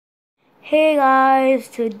Hey guys,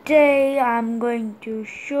 today I'm going to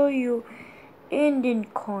show you Indian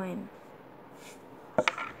coin.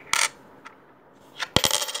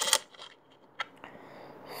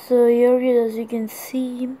 So here, as you can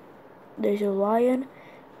see, there's a lion.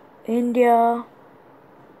 India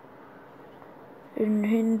in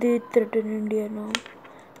Hindi, threaten India now.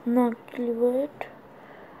 Not clear.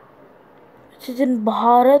 It is in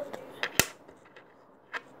Bharat.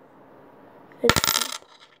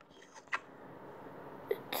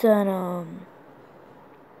 It's an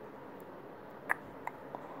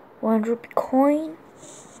 1 rupee coin,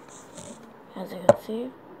 as you can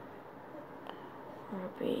see.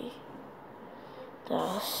 Rupee.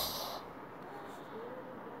 That's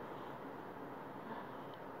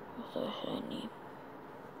so shiny.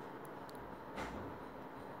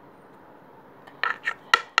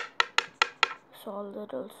 Solve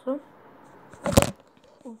that also.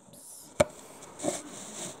 Oops.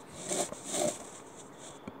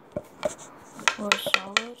 More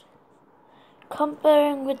solid.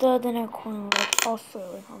 Comparing with the other coin like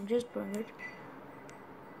Australian, I'm just bringing it.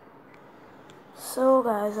 So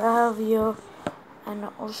guys, I have here an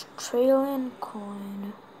Australian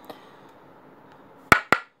coin.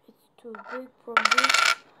 It's too big for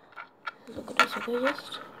this. Look at this, okay,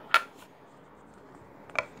 just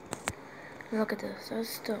look at this.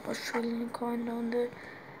 That's the Australian coin down there,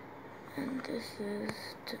 and this is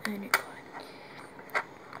the Indian coin.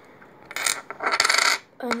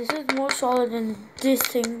 And this is more solid than this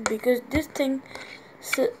thing because this thing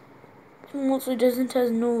mostly doesn't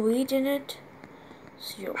have no weight in it.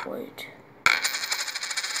 Zero weight.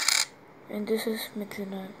 And this is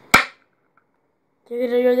Midland. You can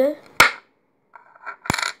hear this?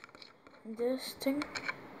 This thing.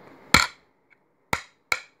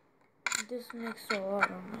 This makes a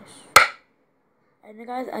lot of noise. And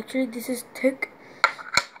guys, actually this is thick.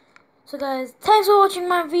 So guys, thanks for watching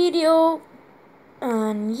my video.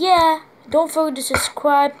 And yeah, don't forget to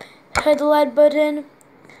subscribe, hit the like button.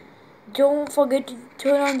 Don't forget to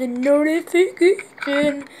turn on the notification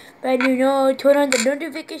turn on the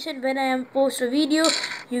notification when I am post a video.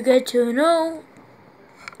 You get to know.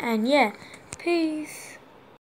 And yeah, peace.